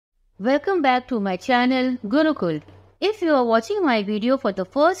Welcome back to my channel GuruKul. If you are watching my video for the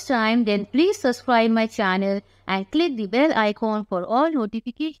first time, then please subscribe my channel and click the bell icon for all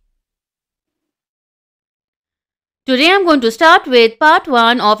notifications. Today I am going to start with part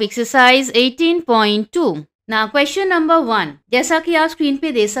 1 of exercise 18.2. Now question number 1. जैसा कि आप screen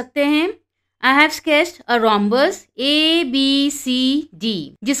पे देख सकते हैं, I have sketched a rhombus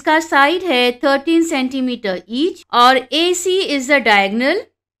ABCD जिसका side है 13 cm each और AC is the diagonal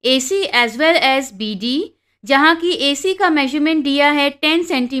AC as well as BD जहाँ की AC का मेजरमेंट दिया है 10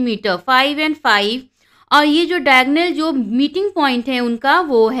 cm 5 and 5 और ये जो डायगोनल जो मीटिंग पॉइंट है उनका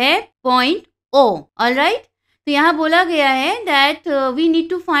वो है पॉइंट O. ऑलराइट, तो यहाँ बोला गया है that we need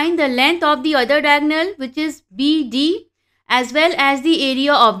to find the length of the other diagonal which is BD as well as the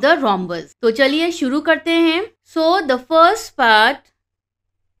area of the rhombus. तो चलिए शुरू करते हैं. So the first part,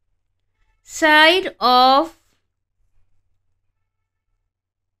 side of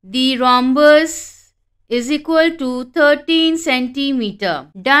the rhombus is equal to 13 centimeter.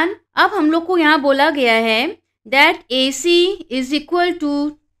 Done. अब हम लोग को यहाँ बोला गया है that AC is equal to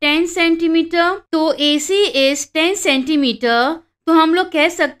 10 centimeter. तो AC is 10 centimeter. तो हम लोग कह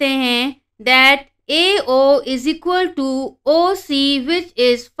सकते हैं that AO is equal to OC which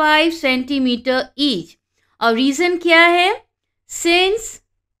is 5 centimeter each. और reason क्या है? Since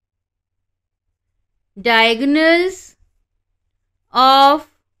diagonals of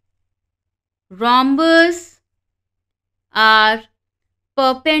rhombus are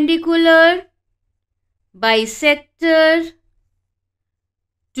perpendicular bisector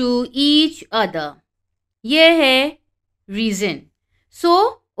to each other. ये है reason.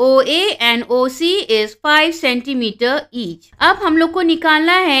 So OA and OC is 5 centimeter each. अब हम लोग को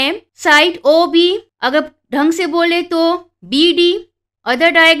निकालना है साइड OB, अगर ढंग से बोले तो BD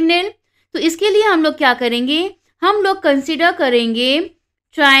अदर डायगोनल. तो इसके लिए हम लोग क्या करेंगे? हम लोग कंसिडर करेंगे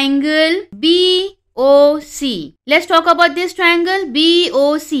triangle BOC. Let's talk about this triangle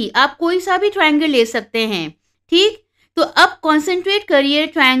BOC. आप कोई सा भी ट्राइंगल ले सकते हैं, ठीक? तो अब कॉन्सेंट्रेट करिए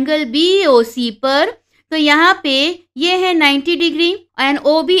ट्राइंगल BOC पर. तो यहाँ पे ये है 90 degree and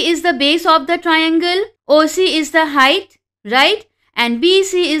OB is the base of the triangle, OC is the height, right, and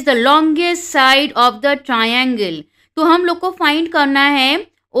BC is the longest side of the triangle. तो हम लोग को फाइंड करना है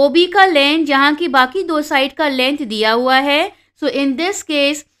OB का लेंथ जहाँ की बाकी दो साइड का लेंथ दिया हुआ है. सो इन दिस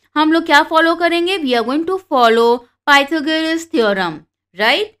केस हम लोग क्या फॉलो करेंगे? We are going to follow Pythagoras theorem,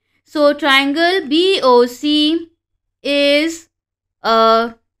 right. So triangle BOC is a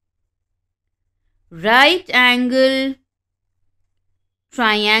right angle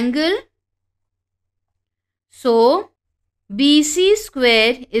triangle. So BC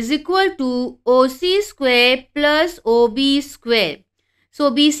square is equal to OC square plus OB square. So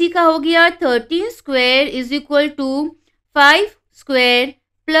BC का हो गया 13 square is equal to 5 square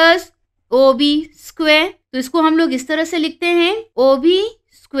plus OB square. तो इसको हम लोग इस तरह से लिखते हैं OB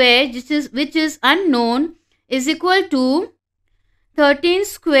square which is unknown is equal to 13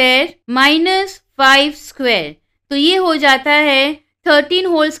 square minus 5 square. तो ये हो जाता है 13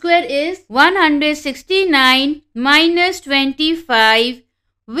 whole square is 169 minus 25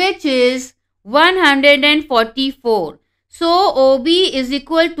 which is 144. So OB is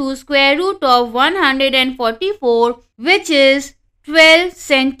equal to square root of 144 which is 12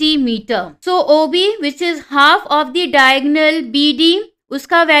 centimeter. So OB which is half of the diagonal BD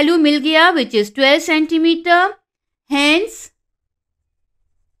उसका value मिल गया which is 12 centimeter. Hence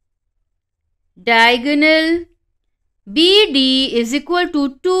diagonal BD is equal to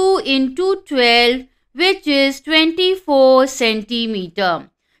 2 into 12 which is 24 centimeter.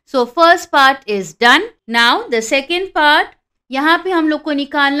 So first part is done. Now the second part, यहाँ पे हम लोग को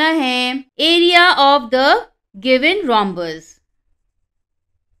निकालना है area of the given rhombus.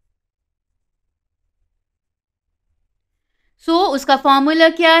 So उसका फॉर्मूला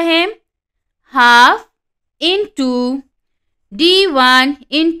क्या है? half into D1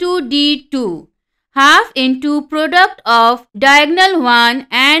 into D2. Half into product of diagonal 1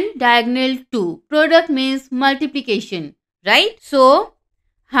 and diagonal 2. Product means multiplication, right? So,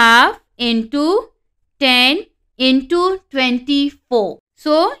 half into 10 into 24.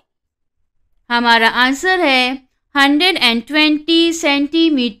 So, हमारा आंसर है 120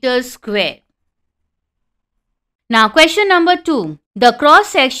 centimeter square. Now, question number 2. The cross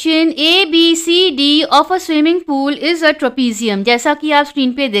section ABCD of a swimming pool is a trapezium. जैसा कि आप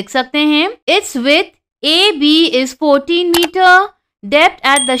screen पे देख सकते हैं. Its width AB is 14 meter. Depth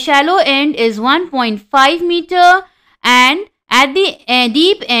at the shallow end is 1.5 meter and at the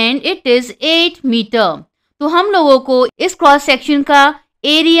deep end it is 8 meter. तो हम लोगों को इस क्रॉस सेक्शन का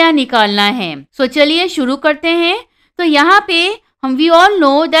एरिया निकालना है. सो चलिए शुरू करते हैं. तो यहाँ पे we all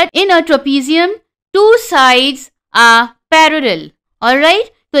know that in a trapezium two sides are parallel.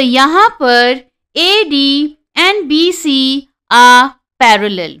 Alright, तो यहाँ पर AD and BC are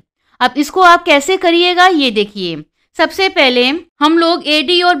parallel. अब इसको आप कैसे करिएगा ये देखिए. सबसे पहले हम लोग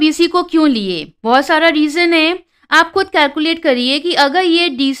AD और BC को क्यों लिए, बहुत सारा रीजन है. आप खुद कैलकुलेट करिए कि अगर ये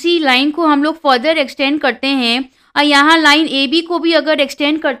DC लाइन को हम लोग फर्दर एक्सटेंड करते हैं और यहाँ लाइन AB को भी अगर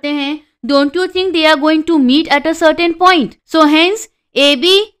एक्सटेंड करते हैं, don't you think they are going to meet at a certain point? So hence AB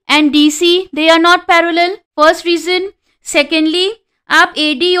and DC they are not parallel. First reason. Secondly, आप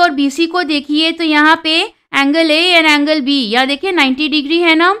AD और BC को देखिए तो यहाँ पे angle A and angle B यहाँ देखिए 90 degree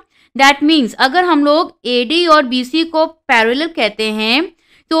है ना. That means अगर हम लोग AD और BC को पैरेलल कहते हैं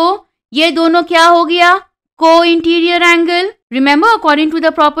तो ये दोनों क्या हो गया, co-interior angle. Remember according to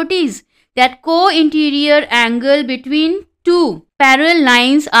the properties that co-interior angle between two parallel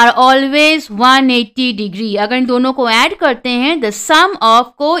lines are always 180 degree. अगर इन दोनों को ऐड करते हैं the sum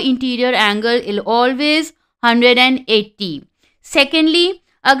of co-interior angle is always 180. Secondly,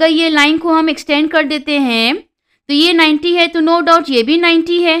 अगर ये लाइन को हम एक्सटेंड कर देते हैं तो ये 90 है तो नो डाउट ये भी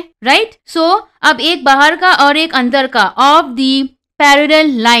 90 है, राइट. सो अब एक बाहर का और एक अंदर का of the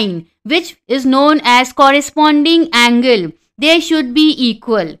parallel line which is known as corresponding angle, they should be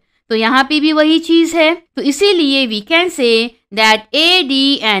equal. तो यहाँ पे भी वही चीज है, तो इसीलिए we can say that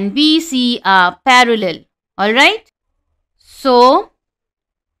AD and BC are parallel. Alright? So,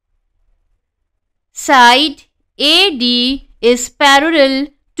 side AD is parallel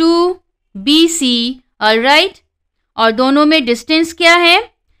to BC. Alright? और दोनों में डिस्टेंस क्या है,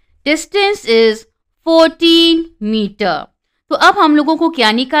 डिस्टेंस इज 14 मीटर. तो अब हम लोगों को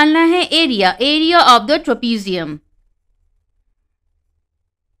क्या निकालना है, एरिया ऑफ द ट्रेपेजियम.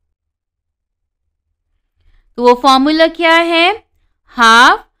 तो वो फॉर्मूला क्या है,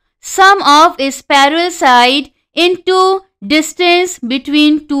 half sum of its parallel side into distance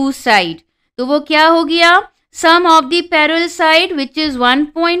between two side. तो वो क्या हो गया, सम of the parallel side which is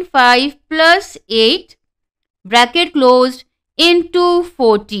 1.5 plus 8 bracket closed into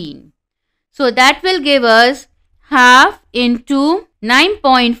 14. So that will give us half into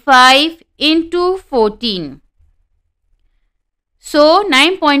 9.5 into 14. So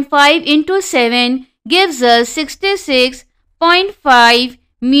 9.5 into 7 gives us 66.5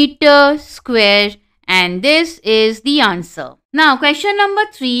 meter square, and this is the answer. Now question number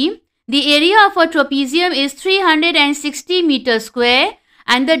 3. The area of a trapezium is 360 meter square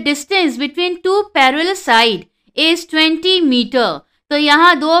and the distance between two parallel sides is 20 meter. तो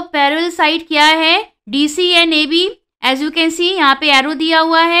यहाँ दो parallel side क्या है, DC and AB. As you can see यहाँ पे arrow दिया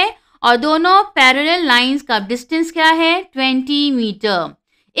हुआ है और दोनों पैरेलल लाइंस का डिस्टेंस क्या है, 20 metre.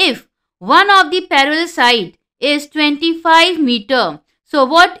 If one of the parallel side is 25 metre, so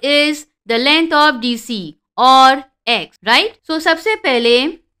what is the length of DC और X, राइट. सो सबसे पहले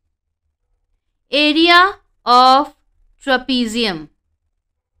area of trapezium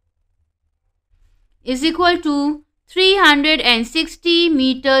is equal to 360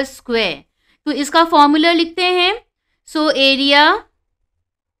 metre square. तो इसका फॉर्मूला लिखते हैं. So area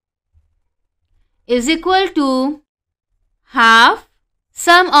is equal to half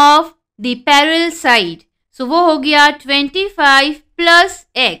sum of the parallel side. सो वो हो गया 25 plus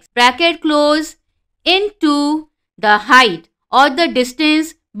x bracket close into the height और the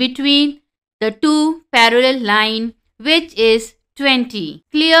distance between the two parallel line which is 20.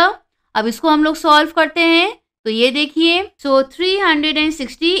 Clear. अब इसको हम लोग सॉल्व करते हैं. तो ये देखिए, सो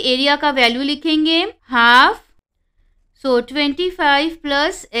 360 एरिया का वैल्यू लिखेंगे हाफ, सो 25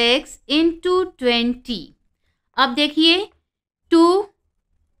 प्लस x इंटू 20. अब देखिए 2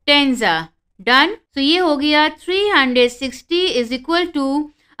 10s आर डन. तो ये हो गया 360 इज इक्वल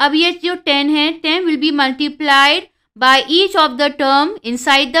टू, अब ये जो 10 है 10 will be multiplied by each of the term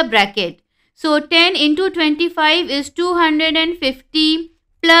inside the bracket. So 10 into 25 is 250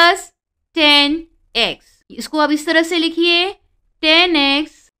 plus 10x. इसको अब इस तरह से लिखिए 10x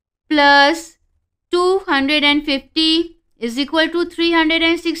plus 250 is equal to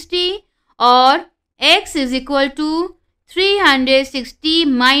 360 और x is equal to 360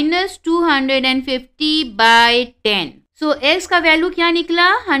 minus 250 bye 10. So x का वैल्यू क्या निकला,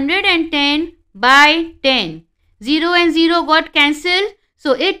 110 bye 10. 0 and 0 got cancelled,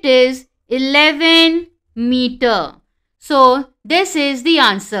 so it is 11 meter. So this is the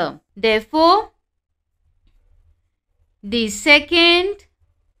answer. Therefore, the second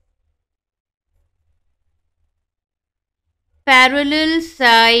parallel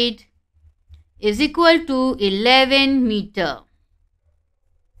side is equal to 11 meter.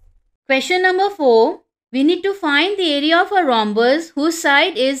 Question number 4. We need to find the area of a rhombus whose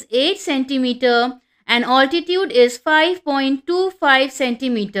side is 8 centimeter and altitude is 5.25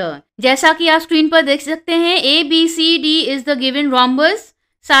 centimeter. जैसा कि आप screen पर देख सकते हैं, ABCD is the given rhombus.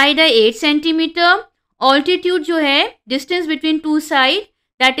 Side है 8 centimetre. Altitude जो है, distance between two side,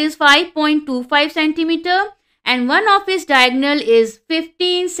 that is 5.25 centimetre and one of is diagonal is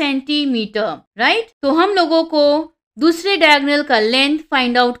 15 centimetre. Right, तो हम लोगों को दूसरे डायगोनल का लेंथ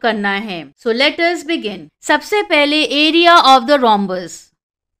फाइंड आउट करना है. So let us begin. सबसे पहले area of the rhombus.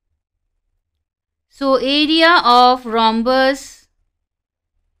 So area of rhombus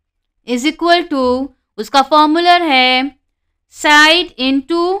is equal to, उसका फॉर्मूला है साइड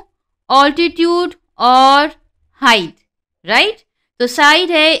इनटू ऑल्टीट्यूड और हाइट. राइट, तो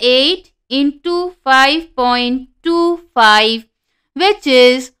साइड है 8 into 5.25 which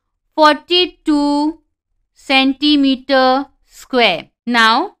is 42 centimetre square.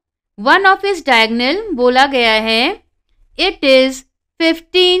 Now one of इस डायगोनल बोला गया है इट इज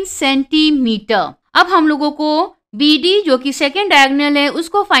 15 सेंटीमीटर. अब हम लोगों को BD जो कि सेकेंड डायगोनल है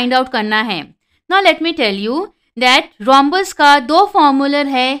उसको फाइंड आउट करना है. Now let me tell you that rhombus का दो फॉर्मूलर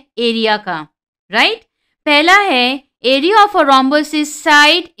है एरिया का. राइट, पहला है area of a rhombus is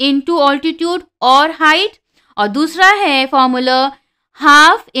side into altitude और हाइट, और दूसरा है formula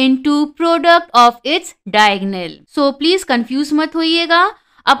half into product of its diagonal. So please confuse मत होइएगा.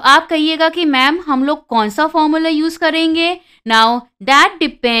 अब आप कहिएगा कि मैम हम लोग कौन सा फॉर्मूला यूज करेंगे. Now that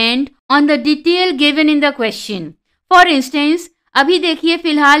depend on the detail given in the question. For instance, अभी देखिए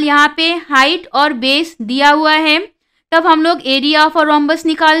फिलहाल यहाँ पे हाइट और बेस दिया हुआ है, तब हम लोग एरिया ऑफ अ रोम्बस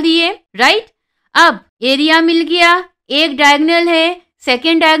निकाल दिए. राइट, अब एरिया मिल गया, एक डायगोनल है,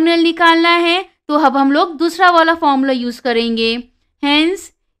 सेकेंड डायगोनल निकालना है, तो अब हम लोग दूसरा वाला फॉर्मूला यूज करेंगे.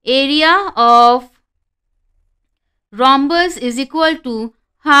 Hence area of rhombus is equal to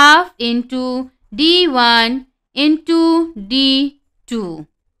half into D1 into D2.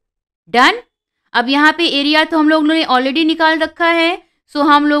 Done. अब यहाँ पे एरिया तो हम लोगों ने ऑलरेडी निकाल रखा है, सो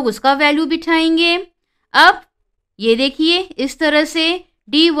हम लोग उसका वैल्यू बिठाएंगे. अब ये देखिए इस तरह से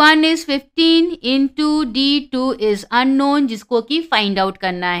D1 is 15 into D2 is unknown, जिसको कि फाइंड आउट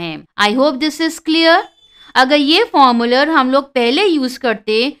करना है. I hope this is clear. अगर ये फॉर्मूलर हम लोग पहले यूज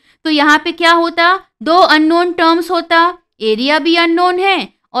करते तो यहाँ पे क्या होता, दो अननोन टर्म्स होता, एरिया भी अननोन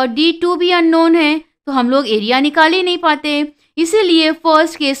है और D2 भी अननोन है, तो हम लोग एरिया निकाल ही नहीं पाते. इसीलिए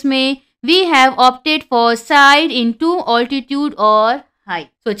फर्स्ट केस में we have opted for side into altitude और height.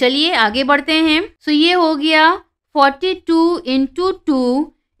 तो चलिए आगे बढ़ते हैं. So ये हो गया 42 into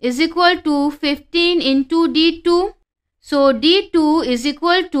 2 is equal to 15 into D2. So D2 is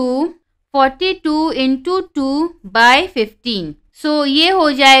equal to 42 into 2 by 15. So ये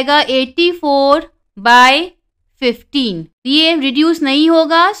हो जाएगा 84 by 15. ये reduce नहीं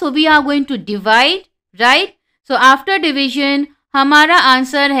होगा, so we are going to divide, right? So after division हमारा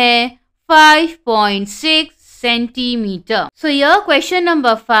आंसर है 5.6 सेंटीमीटर. सो यह क्वेश्चन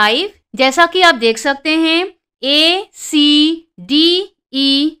नंबर 5. जैसा कि आप देख सकते हैं, ACDE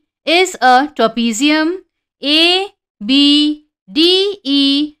is a trapezium, ABDE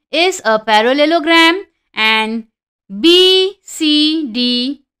is a parallelogram and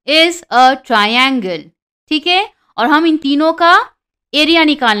BCD is a triangle. ठीक है, और हम इन तीनों का एरिया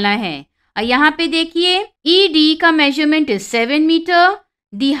निकालना है. यहाँ पे देखिए ED का measurement is 7 metre.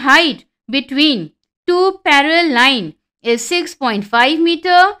 The height between two parallel line is 6.5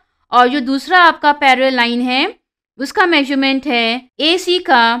 metre, और जो दूसरा आपका पैरेलल लाइन है उसका मेजरमेंट है AC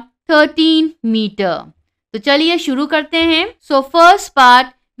का 13 मीटर. तो चलिए शुरू करते हैं. So first part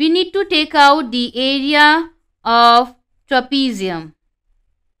we need to take out the area of trapezium.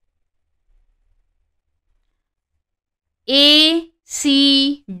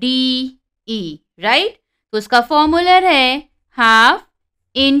 ACDE, right. तो उसका फॉर्मूला है half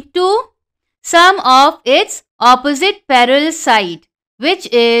into sum of its opposite parallel side, which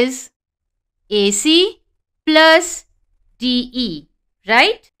is AC plus DE,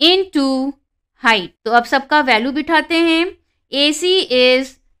 right, into height. तो अब सबका value बिठाते हैं. AC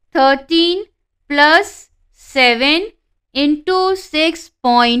is 13 plus 7 into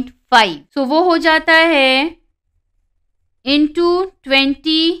 6.5. So वो हो जाता है into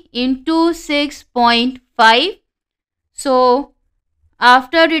 20 into 6.5. So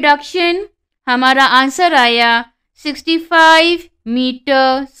after reduction हमारा आंसर आया 65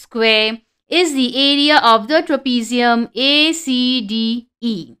 metre square is the area of the trapezium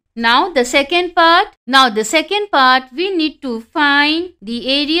ACDE. Now the second part we need to find the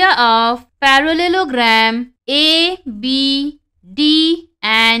area of parallelogram ABD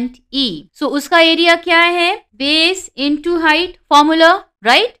and E. So उसका area क्या है, base into height formula,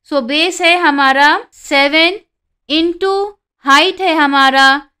 right. So base है हमारा 7 into height है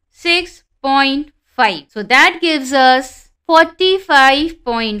हमारा 6.5. 5. So that gives us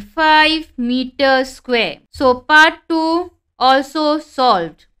 45.5 meter square. So part 2 also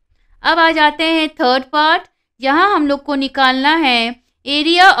solved. अब आ जाते हैं थर्ड पार्ट. यहाँ हम लोग को निकालना है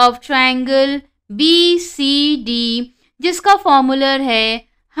एरिया ऑफ ट्रायंगल BCD, जिसका फॉर्मूलर है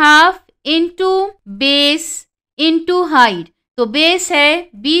half into base into height. तो बेस है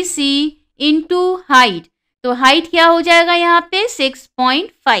BC इंटू हाइट. तो हाइट क्या हो जाएगा यहाँ पे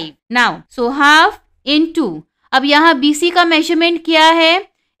 6.5. नाउ सो हाफ इंटू, अब यहाँ BC का मेजरमेंट क्या है?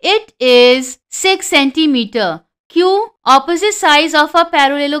 It is 6 centimetre. क्यों? Opposite side of a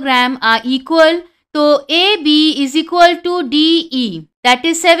parallelogram are equal. तो AB is equal to DE, that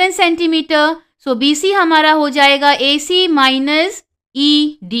is 7 centimetre. So BC हमारा हो जाएगा AC minus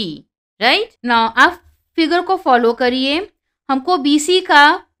ED. Right. Now आप फिगर को फॉलो करिए. हमको BC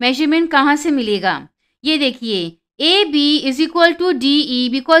का मेजरमेंट कहाँ से मिलेगा? ये देखिए, AB is equal to DE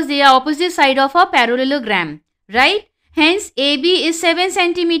because they are opposite side of a parallelogram. Right. Hence AB is 7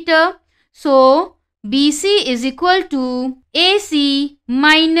 centimetre. So BC is equal to AC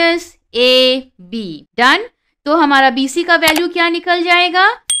minus AB. Done. तो हमारा BC का वैल्यू क्या निकल जाएगा?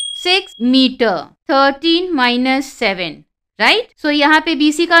 6 मीटर. 13 minus 7. राइट. सो यहाँ पे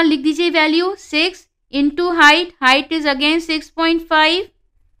BC का लिख दीजिए value 6 into height. Height is again 6.5.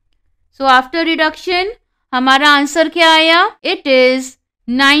 So after reduction हमारा आंसर क्या आया? It is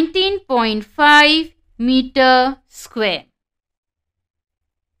 19.5 metre square.